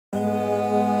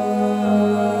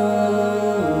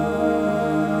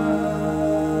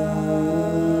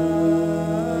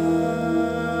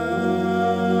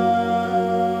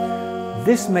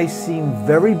This may seem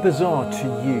very bizarre to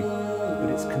you, but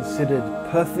it's considered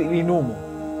perfectly normal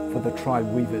for the tribe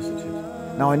we visited.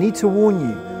 Now I need to warn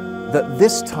you that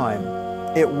this time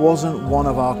it wasn't one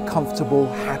of our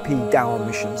comfortable, happy dawah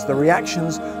missions. The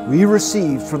reactions we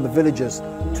received from the villagers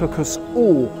took us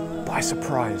all by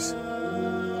surprise.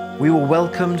 We were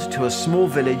welcomed to a small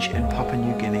village in Papua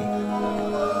New Guinea.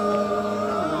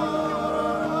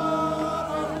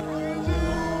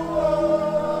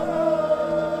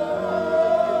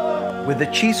 With the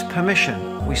chief's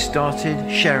permission, we started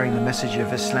sharing the message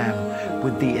of Islam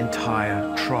with the entire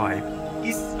tribe.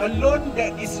 It's alone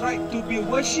that is right to be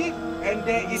worshipped, and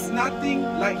there is nothing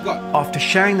like God. After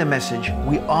sharing the message,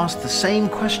 we asked the same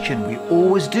question we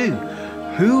always do.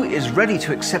 Who is ready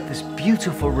to accept this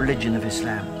beautiful religion of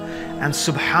Islam? And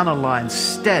subhanallah,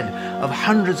 instead of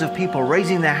hundreds of people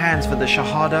raising their hands for the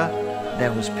shahada,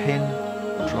 there was pin,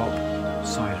 drop,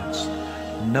 silence.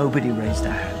 Nobody raised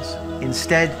their hands.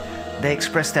 Instead, they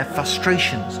expressed their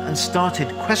frustrations and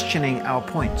started questioning our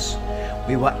points.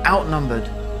 We were outnumbered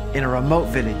in a remote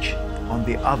village on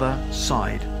the other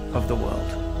side of the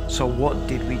world. So what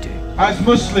did we do? As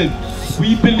Muslims,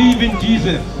 we believe in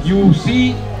Jesus. You will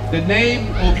see the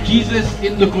name of Jesus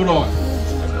in the Quran.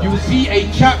 You will see a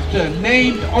chapter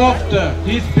named after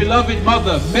his beloved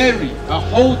mother, Mary, a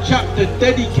whole chapter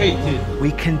dedicated.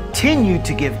 We continued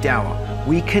to give dawah.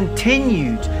 We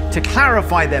continued to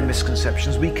clarify their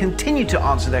misconceptions. We continued to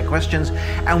answer their questions,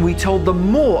 and we told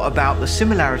them more about the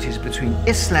similarities between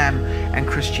Islam and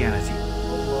Christianity.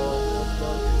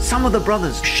 Some of the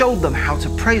brothers showed them how to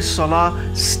pray salah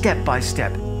step by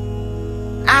step.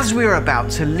 As we were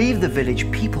about to leave the village,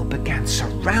 people began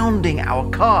surrounding our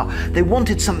car. They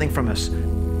wanted something from us,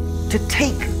 to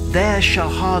take their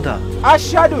shahada.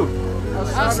 Ashhadu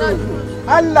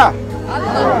Allah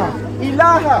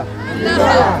ilaha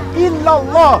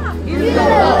illallah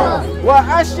wa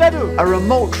ashhadu. A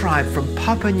remote tribe from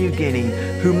Papua New Guinea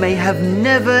who may have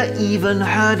never even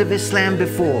heard of Islam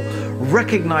before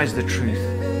recognized the truth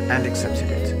and accepted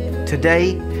it.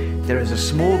 Today, there is a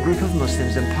small group of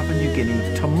Muslims in Papua New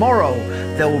Guinea. Tomorrow,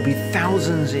 there will be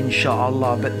thousands,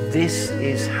 inshallah, but this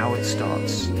is how it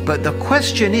starts. But the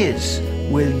question is,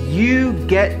 will you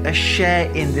get a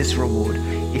share in this reward?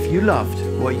 If you loved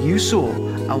what you saw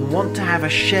and want to have a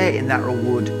share in that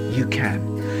reward, you can.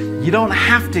 You don't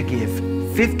have to give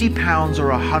 £50 or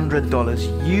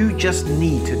 $100. You just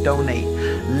need to donate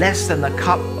less than a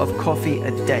cup of coffee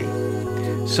a day.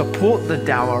 Support the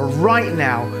dawah right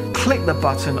now. Click the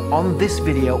button on this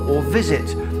video or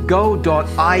visit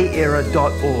go.iera.org,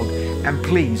 and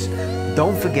please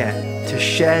don't forget to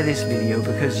share this video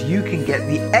because you can get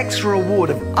the extra reward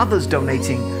of others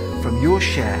donating from your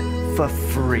share for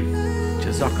free.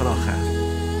 Jazakallah khair.